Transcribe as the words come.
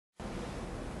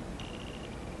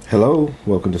Hello,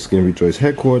 welcome to Skin Rejoice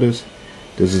headquarters.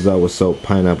 This is our soap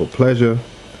Pineapple Pleasure.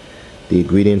 The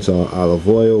ingredients are olive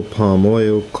oil, palm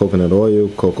oil, coconut oil,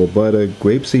 cocoa butter,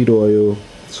 grapeseed oil,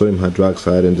 sodium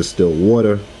hydroxide, and distilled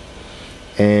water.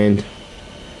 And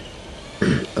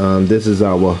this is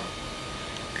our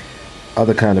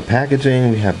other kind of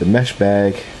packaging. We have the mesh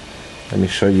bag. Let me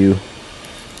show you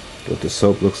what the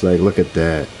soap looks like. Look at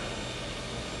that.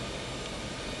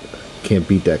 Can't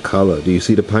beat that color. Do you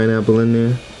see the pineapple in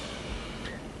there?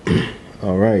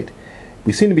 Alright,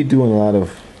 we seem to be doing a lot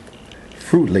of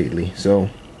fruit lately, so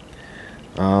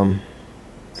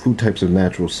fruit types of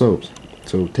natural soaps,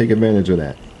 so take advantage of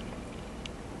that.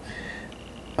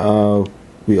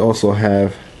 We also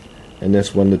have, and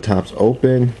this one, the top's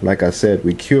open. Like I said,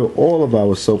 we cure all of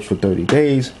our soaps for 30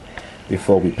 days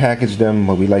before we package them,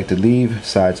 but we like to leave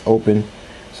sides open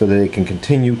so that they can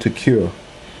continue to cure.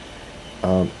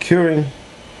 Curing,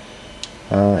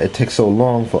 it takes so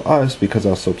long for us because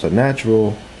our soaps are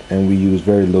natural and we use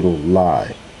very little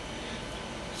lye.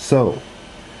 So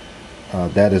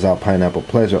that is our Pineapple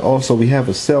Pleasure. Also, we have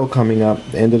a sale coming up,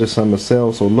 the end of the summer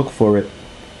sale, so look for it.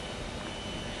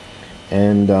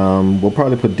 And we'll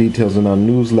probably put details in our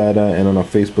newsletter and on our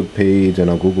Facebook page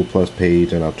and our Google Plus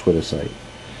page and our Twitter site.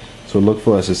 So look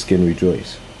for us at Skin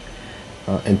Rejoice.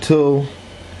 Until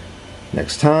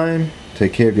next time,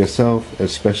 take care of yourself,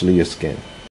 especially your skin.